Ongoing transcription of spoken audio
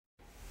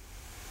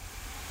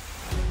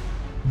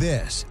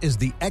This is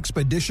the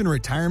Expedition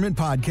Retirement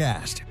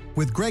Podcast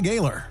with Greg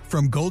Ayler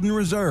from Golden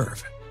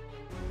Reserve.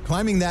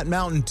 Climbing that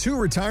mountain to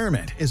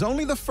retirement is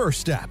only the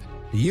first step.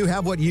 Do you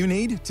have what you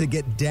need to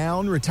get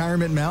down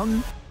Retirement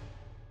Mountain?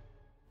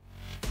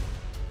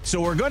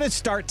 So we're going to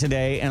start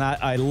today, and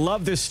I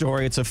love this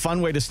story. It's a fun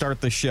way to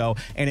start the show,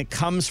 and it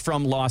comes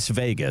from Las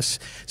Vegas.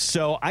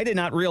 So I did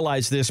not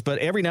realize this, but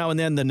every now and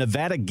then the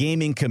Nevada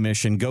Gaming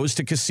Commission goes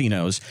to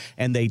casinos,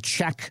 and they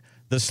check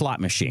the slot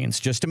machines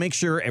just to make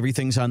sure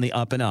everything's on the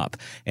up and up.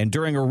 And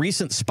during a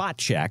recent spot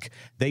check,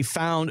 they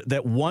found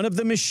that one of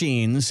the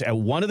machines at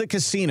one of the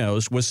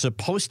casinos was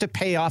supposed to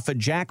pay off a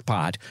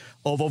jackpot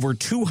of over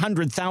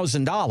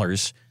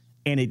 $200,000,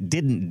 and it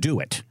didn't do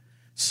it.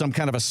 Some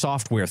kind of a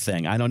software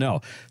thing. I don't know.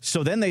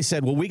 So then they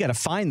said, well, we got to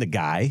find the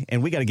guy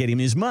and we got to get him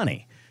his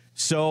money.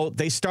 So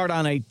they start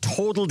on a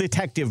total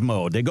detective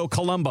mode. They go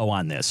Columbo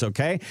on this,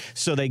 okay?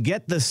 So they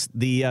get the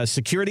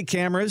security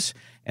cameras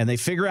and they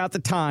figure out the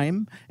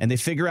time and they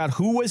figure out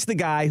who was the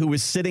guy who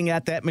was sitting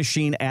at that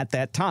machine at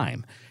that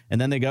time.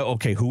 And then they go,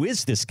 okay, who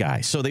is this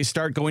guy? So they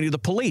start going to the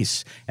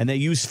police, and they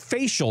use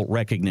facial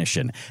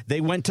recognition.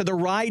 They went to the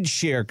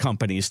rideshare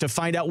companies to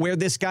find out where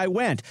this guy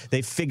went.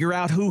 They figure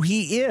out who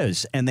he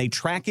is, and they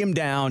track him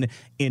down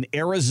in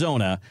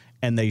Arizona,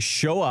 and they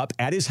show up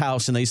at his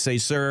house, and they say,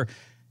 sir,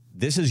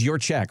 this is your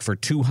check for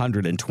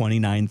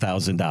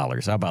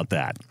 $229,000. How about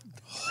that?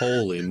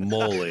 Holy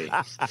moly.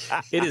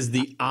 It is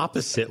the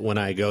opposite when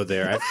I go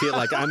there. I feel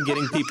like I'm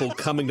getting people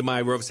coming to my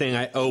room saying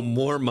I owe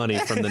more money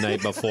from the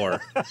night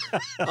before.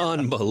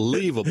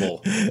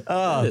 Unbelievable.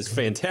 That is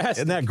fantastic.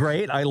 Isn't that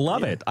great? I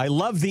love it. I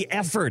love the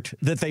effort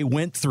that they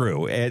went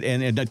through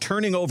and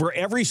turning over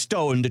every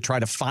stone to try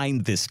to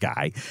find this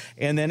guy.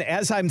 And then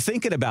as I'm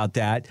thinking about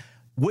that,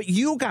 what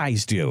you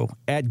guys do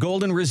at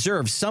Golden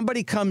Reserve,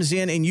 somebody comes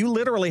in and you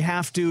literally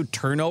have to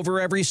turn over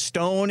every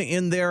stone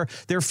in their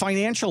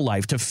financial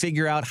life to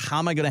figure out how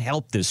am I going to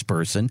help this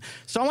person.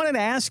 So I wanted to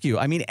ask you,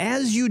 I mean,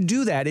 as you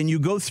do that and you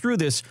go through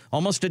this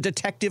almost a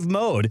detective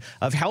mode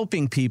of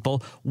helping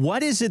people,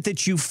 what is it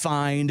that you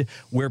find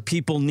where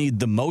people need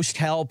the most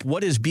help?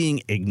 What is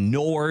being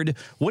ignored?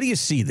 What do you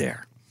see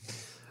there?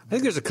 I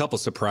think there's a couple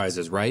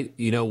surprises, right?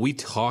 You know, we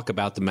talk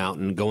about the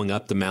mountain, going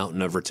up the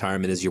mountain of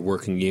retirement as your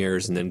working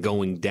years and then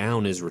going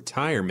down as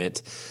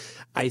retirement.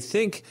 I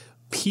think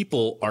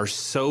people are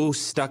so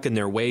stuck in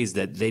their ways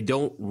that they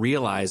don't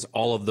realize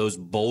all of those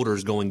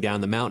boulders going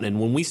down the mountain.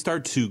 And when we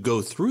start to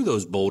go through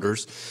those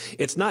boulders,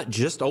 it's not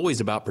just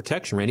always about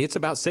protection, Randy. It's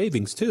about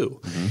savings too.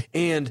 Mm-hmm.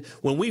 And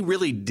when we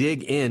really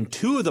dig in,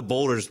 two of the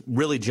boulders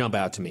really jump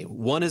out to me.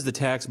 One is the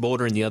tax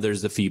boulder and the other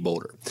is the fee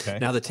boulder. Okay.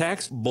 Now, the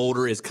tax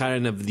boulder is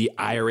kind of the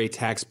IRA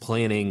tax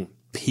planning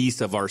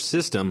piece of our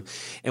system.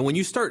 And when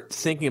you start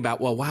thinking about,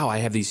 well, wow, I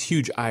have these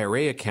huge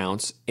IRA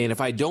accounts, and if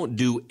I don't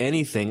do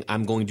anything,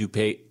 I'm going to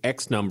pay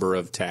X number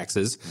of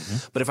taxes.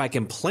 Mm-hmm. But if I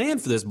can plan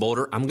for this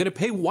boulder, I'm going to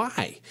pay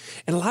Y.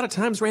 And a lot of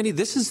times, Randy,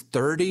 this is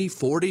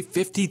 $30,000,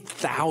 $40,000,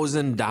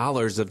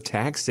 $50,000 of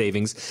tax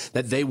savings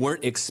that they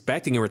weren't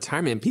expecting in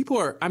retirement. And people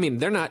are, I mean,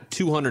 they're not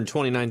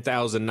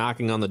 $229,000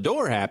 knocking on the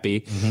door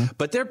happy, mm-hmm.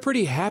 but they're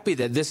pretty happy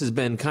that this has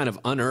been kind of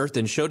unearthed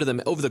and showed to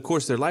them over the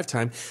course of their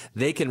lifetime,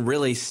 they can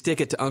really stick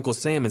it to Uncle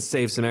Sam and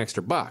save some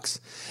extra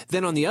bucks.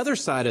 Then on the other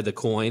side of the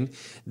coin,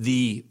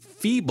 the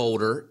fee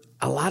boulder,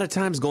 a lot of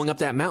times going up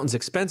that mountain's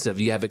expensive.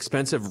 You have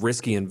expensive,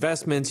 risky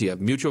investments. You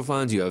have mutual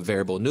funds. You have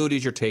variable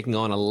annuities. You're taking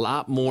on a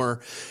lot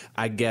more,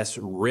 I guess,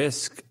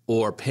 risk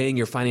or paying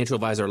your financial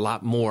advisor a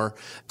lot more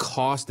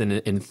cost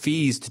and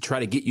fees to try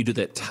to get you to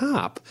the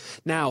top.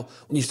 Now,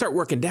 when you start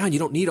working down, you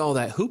don't need all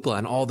that hoopla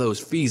and all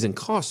those fees and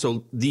costs.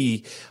 So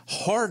the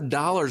hard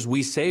dollars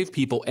we save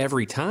people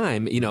every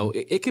time, you know,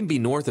 it can be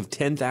north of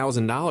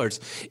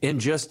 $10,000 in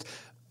just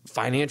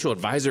financial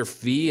advisor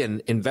fee and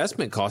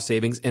investment cost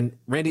savings. And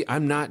Randy,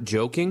 I'm not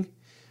joking.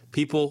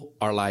 People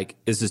are like,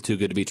 is this too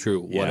good to be true?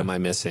 What am I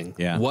missing?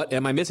 Yeah. What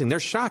am I missing? They're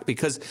shocked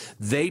because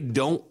they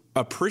don't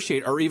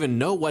appreciate or even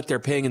know what they're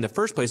paying in the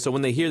first place. So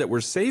when they hear that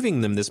we're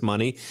saving them this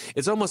money,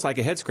 it's almost like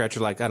a head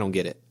scratcher, like, I don't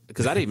get it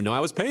because I didn't even know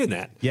I was paying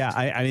that. Yeah,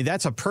 I mean,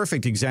 that's a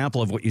perfect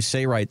example of what you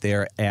say right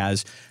there,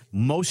 as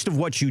most of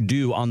what you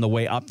do on the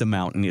way up the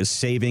mountain is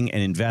saving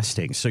and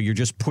investing. So you're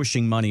just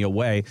pushing money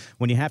away.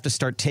 When you have to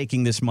start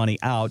taking this money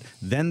out,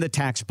 then the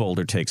tax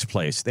boulder takes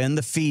place. Then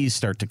the fees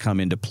start to come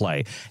into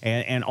play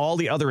and all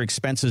the other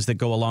expenses that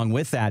go along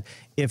with that.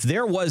 If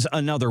there was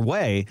another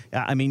way,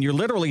 I mean, you're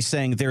literally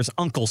saying there's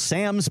Uncle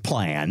Sam's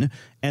plan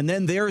and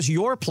then there's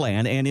your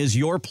plan. And is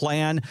your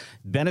plan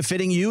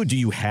benefiting you? Do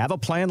you have a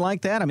plan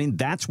like that? I mean,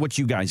 that's what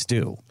you guys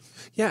do.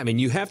 Yeah, I mean,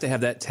 you have to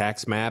have that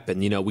tax map,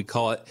 and, you know, we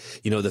call it,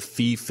 you know, the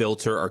fee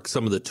filter are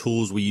some of the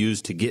tools we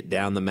use to get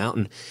down the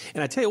mountain.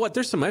 And I tell you what,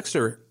 there's some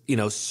extra, you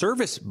know,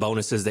 service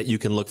bonuses that you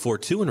can look for,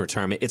 too, in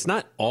retirement. It's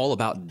not all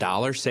about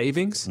dollar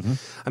savings. Mm-hmm.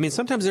 I mean,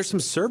 sometimes there's some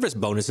service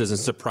bonuses and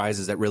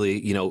surprises that really,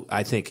 you know,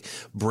 I think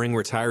bring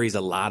retirees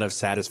a lot of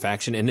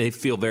satisfaction, and they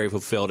feel very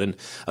fulfilled. And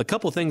a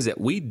couple of things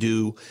that we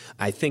do,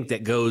 I think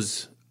that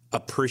goes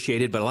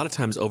appreciated, but a lot of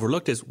times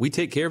overlooked, is we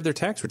take care of their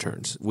tax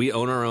returns. We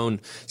own our own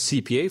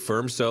CPA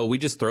firm, so we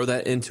just throw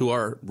that into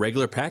our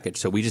regular package.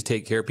 So we just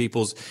take care of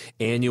people's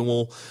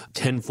annual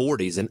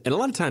 1040s. And a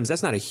lot of times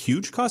that's not a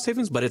huge cost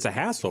savings, but it's a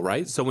hassle,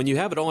 right? So when you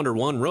have it all under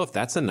one roof,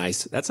 that's a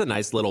nice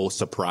little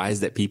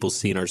surprise that people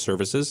see in our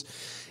services.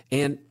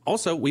 And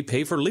also, we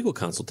pay for legal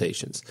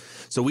consultations.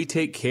 So we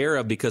take care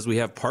of, because we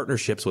have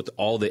partnerships with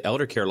all the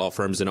elder care law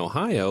firms in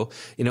Ohio,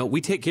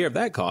 we take care of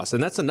that cost.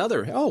 And that's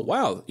another, oh,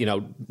 wow,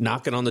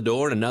 knocking on the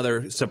door, and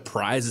another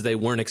surprise they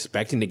weren't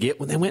expecting to get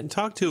when they went and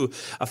talked to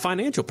a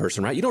financial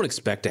person, right? You don't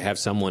expect to have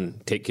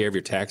someone take care of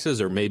your taxes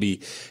or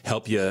maybe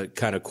help you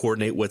kind of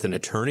coordinate with an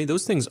attorney.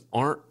 Those things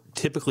aren't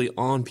typically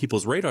on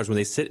people's radars when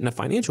they sit in a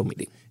financial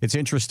meeting. It's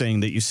interesting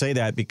that you say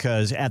that,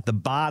 because at the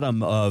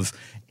bottom of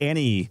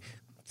any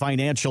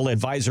financial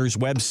advisor's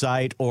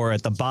website, or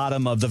at the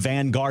bottom of the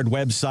Vanguard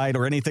website,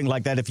 or anything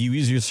like that, if you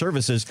use your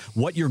services,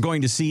 what you're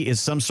going to see is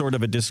some sort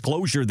of a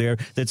disclosure there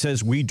that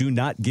says we do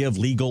not give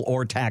legal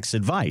or tax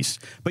advice.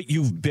 But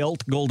you've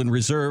built Golden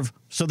Reserve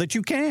so that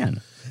you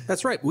can.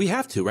 That's right. We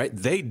have to, right?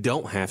 They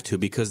don't have to,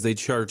 because they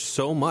charge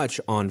so much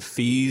on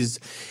fees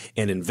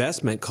and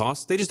investment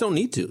costs. They just don't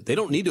need to. They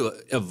don't need to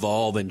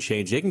evolve and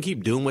change. They can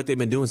keep doing what they've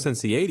been doing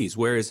since the 80s.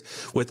 Whereas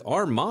with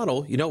our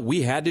model,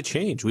 we had to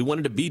change. We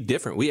wanted to be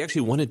different. We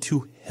actually wanted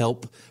to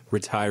help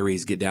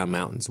retirees get down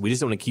mountains. We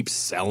just don't want to keep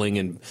selling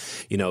and,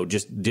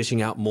 just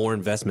dishing out more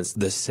investments.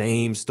 The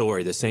same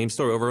story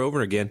over and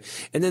over again.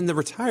 And then the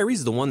retiree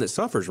is the one that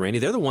suffers, Randy.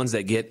 They're the ones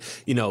that get,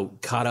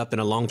 caught up in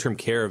a long-term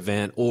care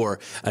event or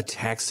a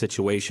tax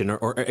situation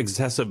or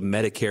excessive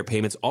Medicare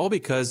payments, all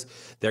because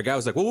their guy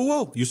was like,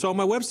 whoa, you saw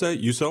my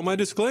website, you saw my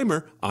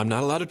disclaimer, I'm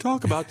not allowed to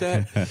talk about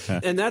that.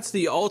 And that's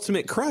the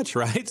ultimate crutch,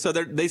 right? So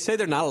they say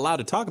they're not allowed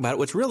to talk about it,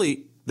 which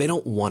really, they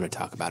don't want to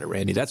talk about it,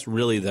 Randy. That's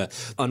really the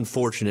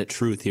unfortunate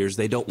truth here, is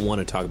they don't want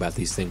to talk about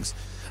these things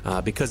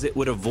because it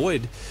would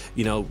avoid,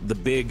 the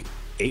big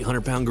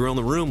 800-pound gorilla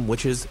in the room,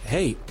 which is,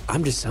 hey,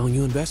 I'm just selling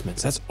you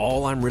investments. That's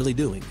all I'm really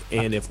doing.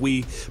 And if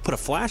we put a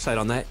flashlight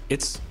on that,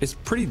 it's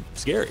pretty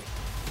scary.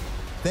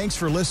 Thanks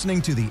for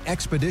listening to the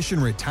Expedition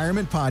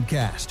Retirement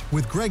Podcast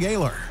with Greg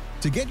Ayler.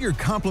 To get your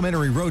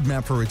complimentary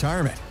roadmap for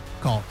retirement,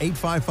 call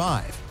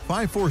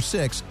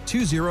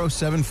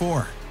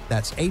 855-546-2074.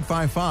 That's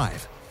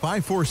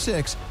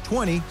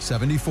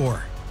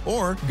 855-546-2074.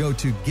 Or go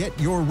to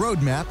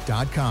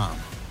getyourroadmap.com.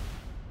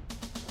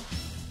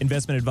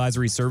 Investment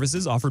advisory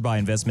services offered by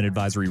investment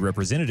advisory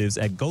representatives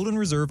at Golden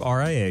Reserve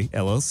RIA,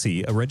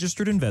 LLC, a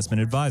registered investment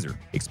advisor.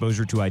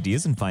 Exposure to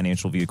ideas and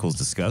financial vehicles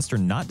discussed are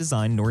not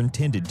designed nor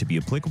intended to be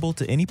applicable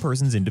to any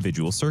person's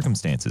individual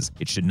circumstances.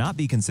 It should not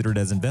be considered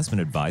as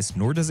investment advice,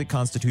 nor does it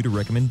constitute a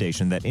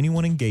recommendation that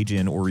anyone engage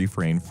in or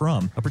refrain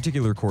from a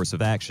particular course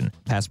of action.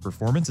 Past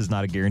performance is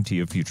not a guarantee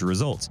of future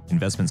results.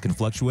 Investments can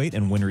fluctuate,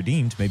 and when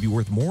redeemed may be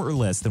worth more or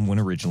less than when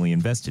originally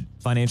invested.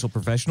 Financial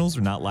professionals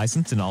are not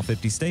licensed in all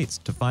 50 states.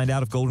 To find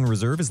out if Golden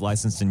Reserve is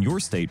licensed in your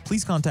state,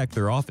 please contact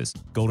their office.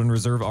 Golden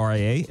Reserve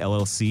RIA,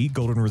 LLC,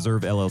 Golden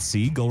Reserve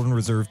LLC, Golden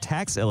Reserve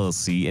Tax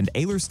LLC, and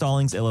Ayler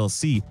Stallings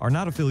LLC are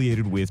not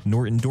affiliated with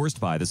nor endorsed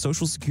by the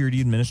Social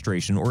Security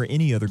Administration or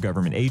any other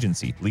government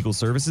agency. Legal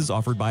services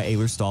offered by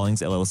Ayler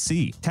Stallings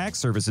LLC. Tax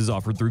services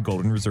offered through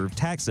Golden Reserve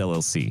Tax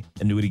LLC.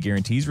 Annuity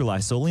guarantees rely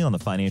solely on the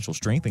financial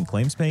strength and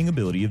claims-paying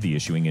ability of the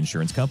issuing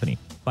insurance company.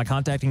 By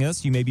contacting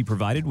us, you may be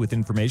provided with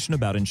information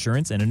about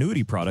insurance and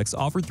annuity products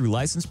offered through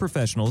licensed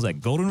professionals at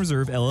Golden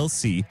Reserve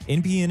LLC,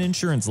 NPN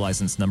Insurance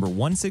License number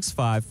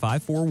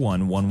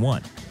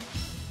 165541111.